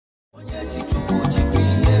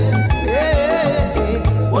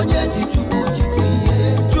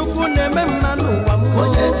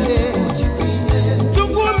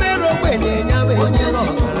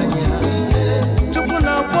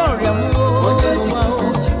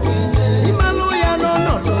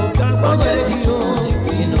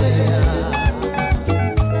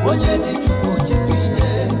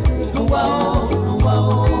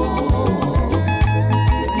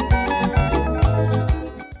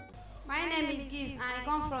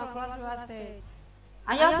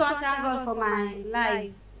I just want to thank God for my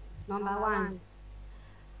life, number one.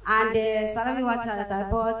 And the Seraphic water that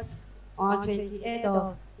I bought on 28th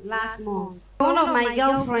of last month. One of my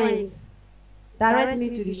girlfriends directed me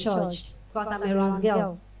to the church because I'm a runs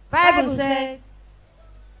girl. Bible says,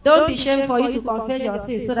 don't be ashamed for you to confess your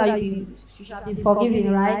sins so that you shall be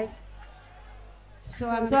forgiven, right? So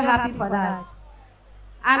I'm so happy for that.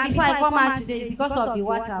 And before I come out today, it's because of the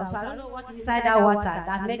water. So I don't know what is inside that water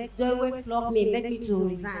that made the way flog me, made me to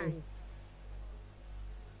resign.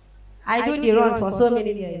 I do the runs for so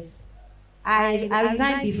many years. I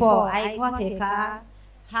resigned before. I got a car,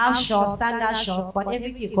 house shop, standard shop, but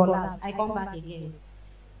everything collapsed. I come back again,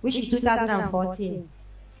 which is 2014.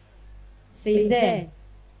 Since then,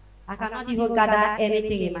 I cannot even gather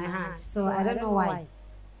anything in my hand. So I don't know why.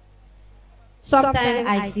 Sometimes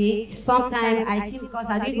I see because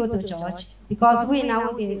I didn't go to church. Because we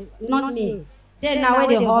nowadays, not me, they now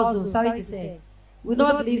they hustle, sorry to say. We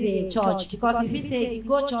don't believe in church. Because if you say, if you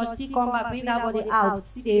go to church, still come back, bring that body out,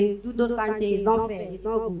 still they do those kind of things, it's not fair, it's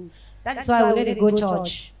not good. That's why we let it go to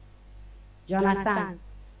church. Do you understand?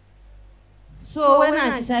 So when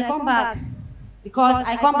I come back, because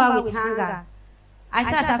I come back with hunger, I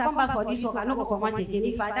said, I come back for this work, I don't go come out again.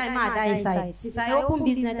 If I die, I die inside. Since I open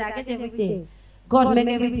business, I get everything. God make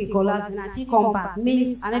everything collapse, and I still come back.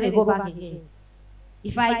 Means I need to go back again.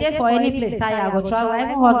 If I get for any place tired, I go travel. I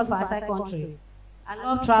even hustle for outside country. I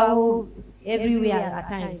love travel everywhere at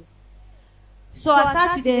times. So I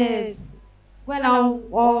started the, when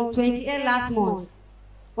on 28 last month,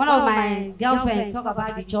 one of my girlfriends talk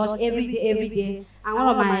about the church every day. And one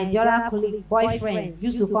of my other colleague, boyfriend,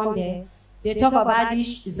 used to come there. They talk about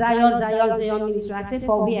this Zion ministry. I said,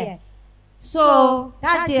 for where? So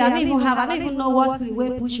that day, I don't even know what spirit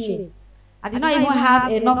will push me. I did not even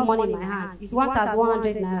have enough money in my hand. It's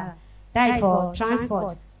 1,100 naira. That is for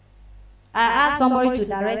transport. I asked somebody to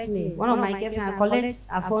direct me. One of my girlfriends, I collect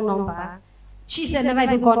a phone number. She said never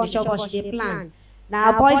even call the church, but she did plan.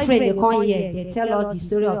 Now, her boyfriend, they come here, they tell us the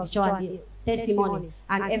story of the church, the testimony,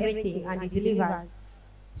 and everything, and they deliver.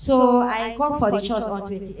 So I come for the church on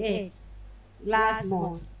 28th. Last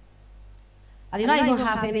month. I did not even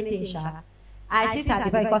have anything, Sha. I sit at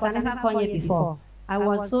the back because I never come here before. I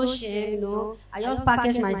was so ashamed, you know. I just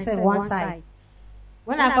packaged myself one side.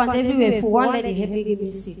 When I come everywhere full, one lady helped me give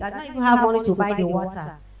me seat. I don't even have money to buy the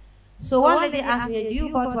water. So one lady asked me, do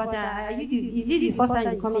you got water? Is this the first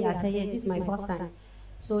time you come here? I said, yes, this is my first time.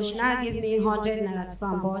 So she now gave me 100 naira to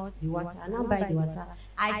come and buy the water. I now buy the water.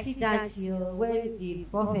 I sit down till when the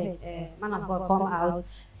prophet, man of God, come out.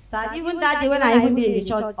 Start, even that day when I even did in the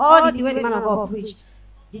church, all the way the man of God preached,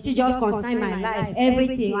 did he just consign my life,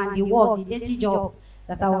 everything, and the work, the dirty job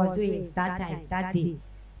that I was doing that time, that day.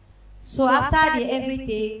 So after the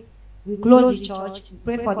everything, we closed the church, we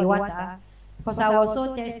prayed for the water, because I was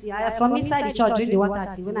so thirsty. From inside the church, drink the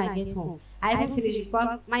water till when I get home. I even finished it,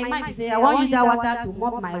 because my mind said, I want to use that water to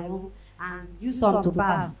mop my room and use some to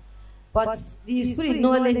bath. But the spirit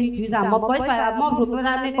no let me to use that mop. But if I mop the room,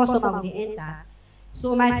 I make customer when they enter.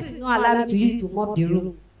 So my spirit don't allow me to use to mop the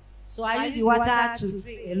room. So I use the water to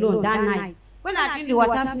drink alone that night. When I drink the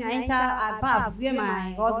water, I enter a bath where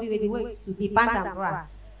my husband with the way to be pant and bra.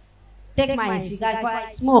 Take my cigar,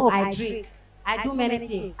 I smoke, I drink, I do many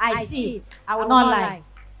things. I sing, I will not lie.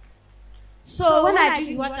 So when I drink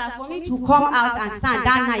the water, for me to come out and stand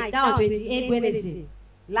that night, that on 28 Wednesday,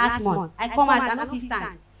 last month, I come out and not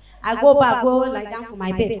stand. I go back, go lie down for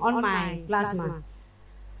my bed on my plasma.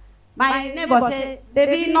 My neighbor said,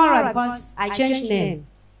 baby, not right, because I changed name.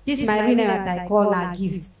 This is my real name that I call a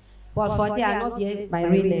gift. But for there, I not yet my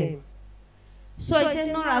real name. So he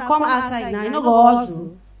said, no, I come outside now, I no go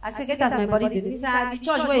also. I said, get as my body do. He said, the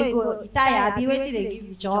church where you go, tired, be waiting they give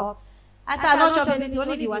you job. I said, I don't chop anything,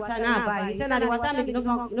 only the water now buy. He said, now the water make you no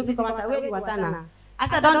come outside, where the water now? I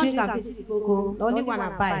said, don't drink and face the cocoa, the only one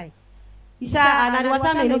I buy. He said, now the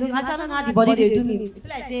water make no. I said, I don't know how the body they do me.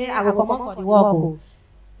 People I say, I will come up for the work.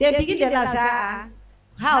 They begin to say,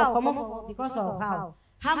 how? Come up because of how?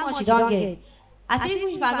 How much you don't get? I said,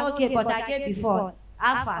 even if I don't get, but I get before,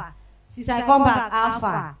 alpha. Since I come back,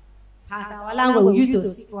 alpha. Has our language we used to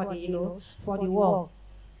speak for the, for the work.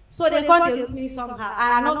 So they come, they look me somehow,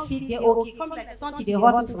 and I don't feel they okay. Come like something they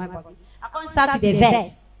hurt for my body. I can't start to the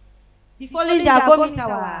vex. The following day, I go meet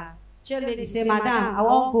our chair lady, say, Madam, I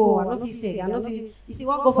won't go. I don't feel sick. I don't feel. You see,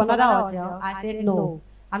 won't go for another hotel. I said no.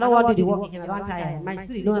 I don't want to do the work again. I don't tire. My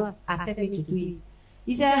spirit don't accept me to do it.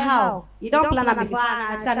 He said, how? You don't plan it before,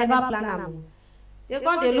 and I said, I never plan it. They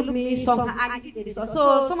come, they look me somehow, and they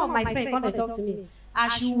so some of my friends come, they talk to me. I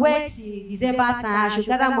should wait till December time. I should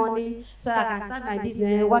gather money so that I can start my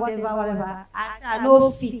business, whatever. I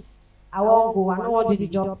know fit. I won't go. I don't want to do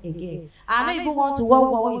the job again. I don't even want to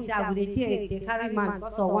work when we say I will they carry man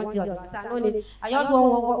because of one thing or the other. I just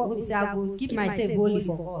want when we say I will keep myself holy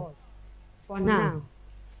for God. For now.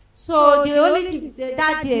 So the only thing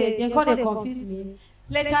that they come, they confuse me.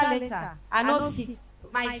 Later, I know fit.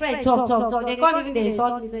 My friend talk. They can't even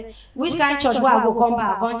insult me. Say, which kind of church where I go come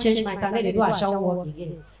back? I can't change my time. They do a shower work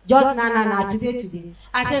again. Just na today.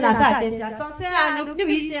 I say na say. Some say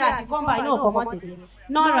maybe say I should come back. No, come on today.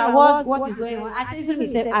 No, what is going on? I say even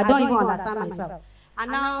myself, I don't even understand myself. I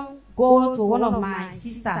now go to one of my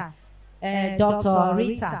sister, Dr.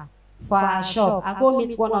 Rita, for her shop. I go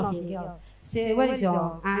meet one of the girls. Say, where is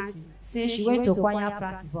your auntie? Say she went to choir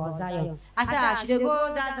practice for Zion. I said, she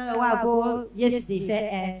go that way I go yesterday.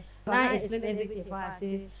 Say, now explain everything for her. I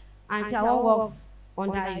say, auntie, I won't work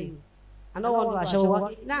under you. I don't want to do a show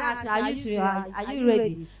work. Now ask me, are you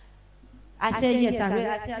ready? I said, yes, I'm ready.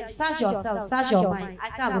 I said, search yourself, search your mind. I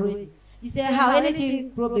said, I'm ready. He said, how anything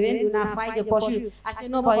problem when you now find the pursue? I said,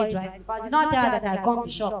 nobody drive. Because it's not there that I come to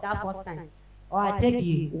shop that first time. Or I take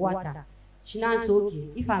the water. She now said, okay,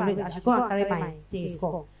 if I'm ready, I should go and carry my things.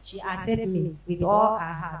 Come. She accepted me with all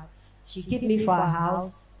her heart. She kept me for her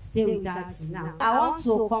house, stay with her now. I want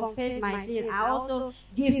to confess my sin. I also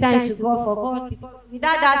give thanks to God for God. Because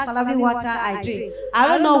without that salary water I drink, I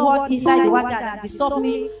don't know what inside the water that will stop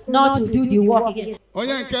me not to do the work again.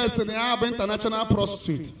 Onye nke se ne ya international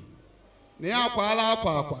prostitute. Ne ya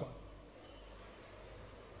akwa.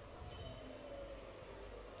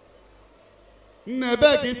 I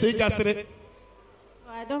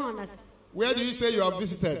don't understand. Where do you say you have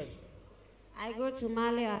visited? I go to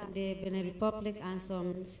Mali and the Benin Republic and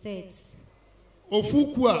some states.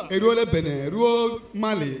 Ofukua, Erole Benin, Ruo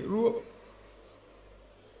Mali, Ruo.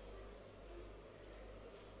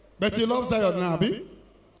 But you love Zion now, Abi?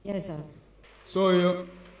 Yes, sir.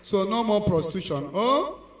 So no more prostitution.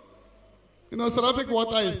 Oh, you know, Seraphic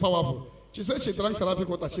water is powerful. She said she drank Seraphic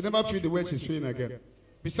water. She never feel the way she's feeling again.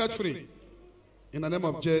 Be set free. In the name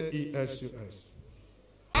of Jesus.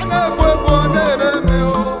 Chukwuebuka Anozie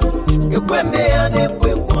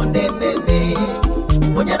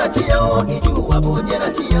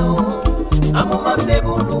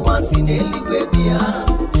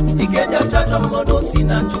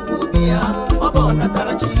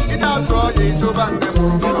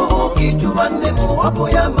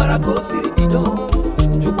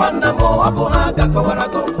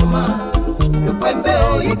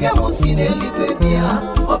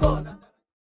Obi